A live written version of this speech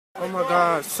Oh my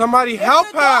God! Somebody help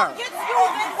her!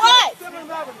 What?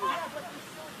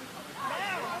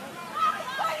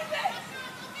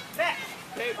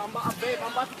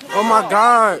 Oh my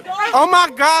God! Oh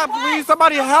my God! Please,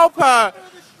 somebody help her!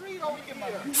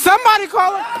 Somebody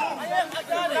call her!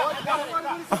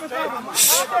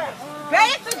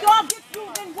 Babe, if the dog gets you,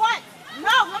 then what?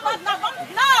 No!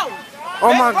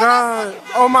 Oh my God!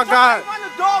 Oh my God!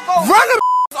 Run the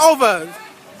over!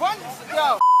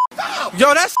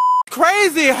 Yo, that's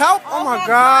crazy! Help! Oh my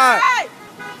God!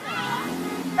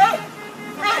 No,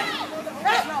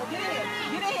 get in here.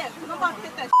 Get in here. I'm about to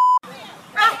hit that.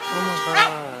 Oh my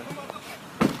God!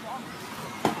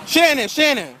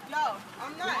 Shannon! No,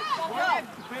 I'm not.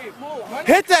 No.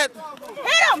 Hit that!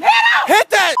 Hit him! Hit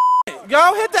that!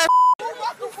 Yo, hit that!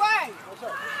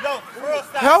 No, for real,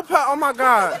 stop. Help her! Oh my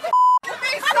God! How do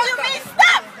you mean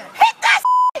stop? Hit that!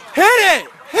 Hit it!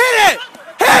 Hit it!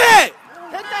 Hit it!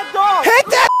 Hit that dog. Hit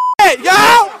that!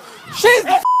 Yo! She's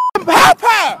help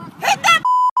her! Hit that!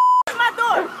 My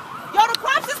door. Yo, the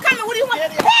cops is coming. What do you want?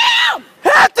 Hit him!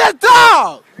 Hit the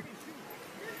dog!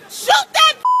 Shoot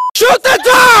that! Shoot the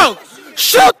dog!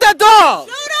 Shoot the dog!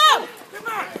 Shoot him!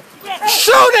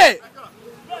 Shoot it!